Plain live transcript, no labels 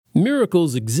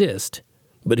Miracles exist,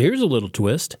 but here's a little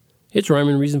twist. It's Rhyme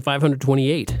and Reason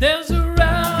 528. There's a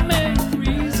rhyme and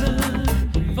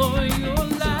reason for your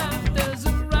life. There's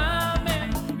a rhyme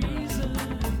and reason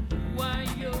why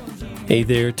you're alive. Hey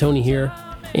there, Tony here.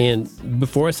 And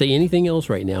before I say anything else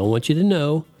right now, I want you to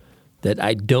know that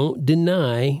I don't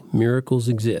deny miracles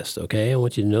exist, okay? I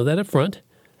want you to know that up front.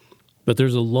 But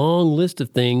there's a long list of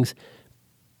things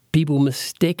people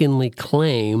mistakenly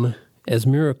claim as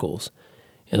miracles.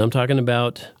 And I'm talking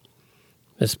about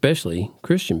especially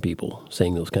Christian people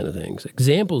saying those kind of things.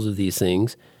 Examples of these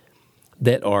things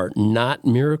that are not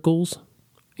miracles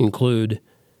include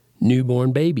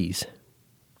newborn babies,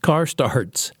 car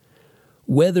starts,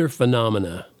 weather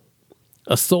phenomena,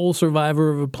 a sole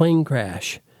survivor of a plane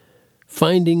crash,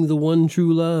 finding the one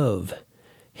true love,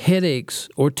 headaches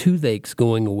or toothaches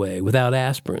going away without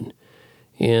aspirin.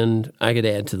 And I could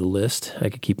add to the list. I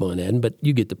could keep on adding, but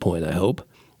you get the point, I hope.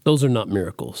 Those are not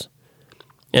miracles.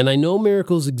 And I know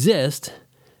miracles exist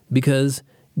because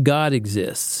God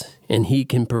exists, and He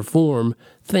can perform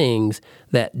things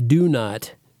that do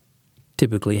not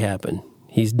typically happen.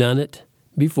 He's done it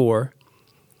before,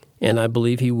 and I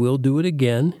believe He will do it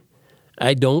again.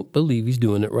 I don't believe He's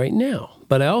doing it right now.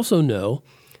 But I also know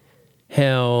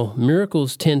how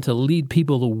miracles tend to lead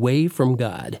people away from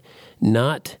God,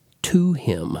 not to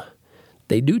Him.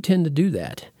 They do tend to do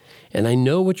that. And I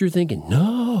know what you're thinking.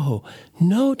 No,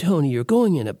 Tony, you're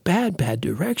going in a bad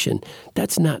direction.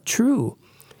 That's not true.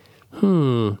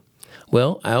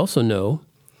 Well, I also know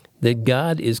that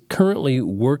God is currently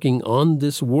working on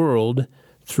this world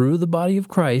through the body of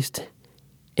Christ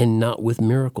and not with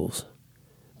miracles.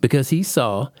 Because He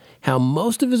saw how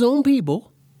most of His own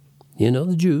people,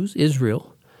 the Jews,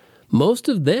 Israel, most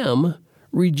of them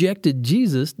rejected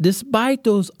Jesus despite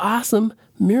those awesome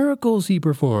miracles He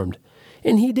performed.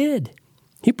 And He did.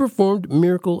 He performed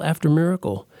miracle after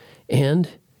miracle. And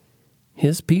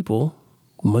His people,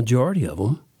 majority of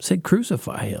them, said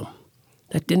crucify Him.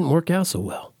 That didn't work out so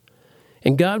well.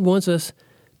 And God wants us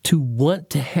to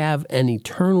want to have an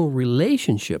eternal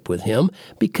relationship with Him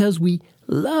because we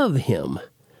love Him,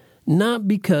 not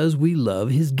because we love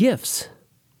His gifts.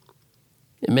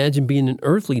 Imagine being an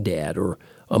earthly dad or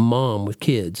a mom with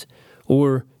kids.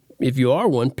 Or if you are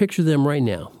one, picture them right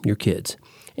now, your kids.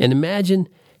 And imagine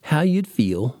how you'd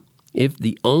feel if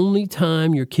the only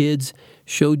time your kids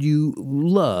showed you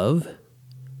love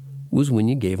was when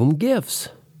you gave them gifts.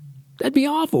 That'd be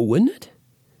awful, wouldn't it?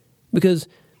 Because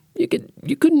you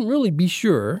couldn't really be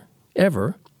sure,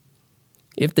 ever,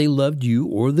 if they loved you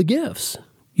or the gifts.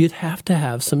 You'd have to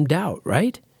have some doubt,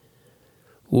 right?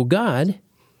 Well, God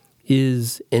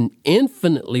is an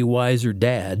infinitely wiser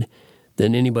dad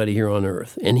than anybody here on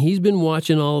earth. And He's been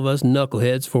watching all of us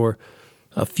knuckleheads for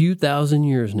a few thousand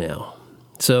years now.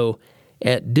 So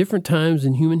at different times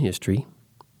in human history,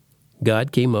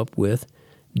 God came up with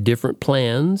different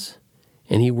plans,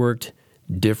 and He worked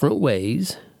different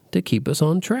ways to keep us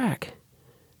on track,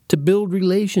 to build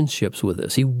relationships with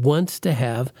us. He wants to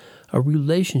have a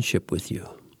relationship with you.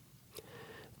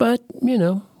 But,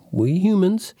 we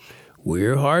humans,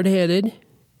 we're hard-headed,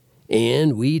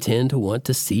 and we tend to want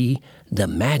to see the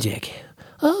magic.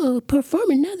 Oh, perform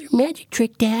another magic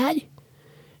trick, Dad.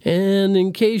 And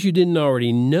in case you didn't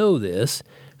already know this,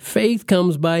 faith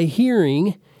comes by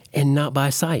hearing and not by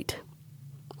sight.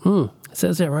 It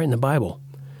says that right in the Bible.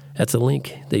 That's a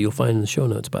link that you'll find in the show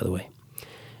notes, by the way.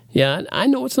 Yeah, I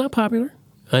know it's not popular.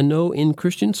 I know in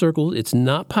Christian circles it's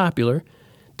not popular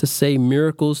to say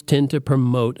miracles tend to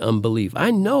promote unbelief. I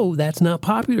know that's not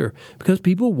popular because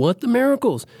people want the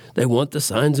miracles. They want the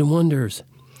signs and wonders.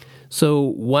 So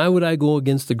why would I go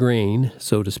against the grain,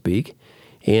 so to speak,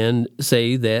 and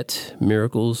say that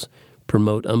miracles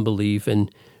promote unbelief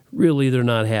and really they're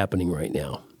not happening right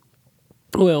now?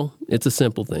 Well, it's a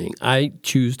simple thing. I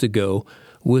choose to go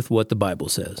with what the Bible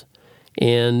says.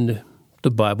 And the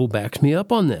Bible backs me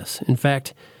up on this. In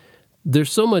fact,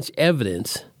 there's so much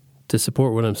evidence to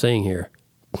support what I'm saying here.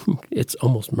 It's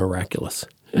almost miraculous.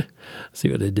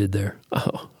 See what I did there?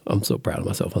 Oh, I'm so proud of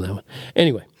myself on that one.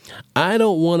 Anyway, I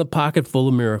don't want a pocket full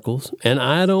of miracles, and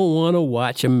I don't want to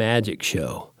watch a magic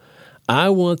show. I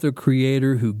want the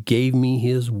Creator who gave me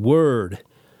His Word,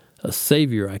 a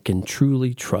Savior I can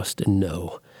truly trust and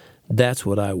know. That's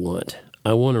what I want.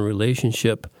 I want a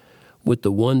relationship with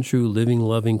the one true living,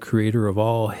 loving Creator of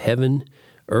all heaven,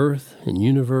 earth, and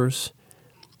universe,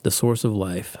 the source of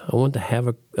life. I want to have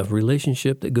a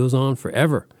relationship that goes on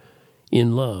forever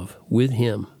in love with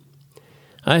Him.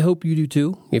 I hope you do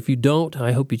too. If you don't,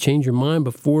 I hope you change your mind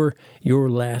before your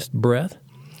last breath.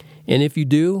 And if you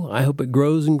do, I hope it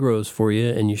grows and grows for you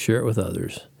and you share it with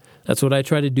others. That's what I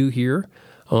try to do here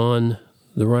on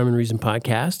the Rhyme and Reason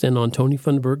podcast and on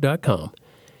TonyFunderburg.com.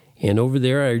 And over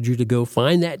there, I urge you to go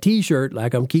find that T-shirt.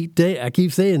 Like I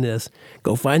keep saying this.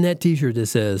 Go find that T-shirt that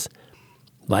says,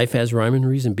 "Life has rhyme and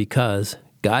reason because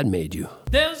God made you."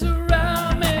 There's a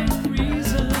rhyme and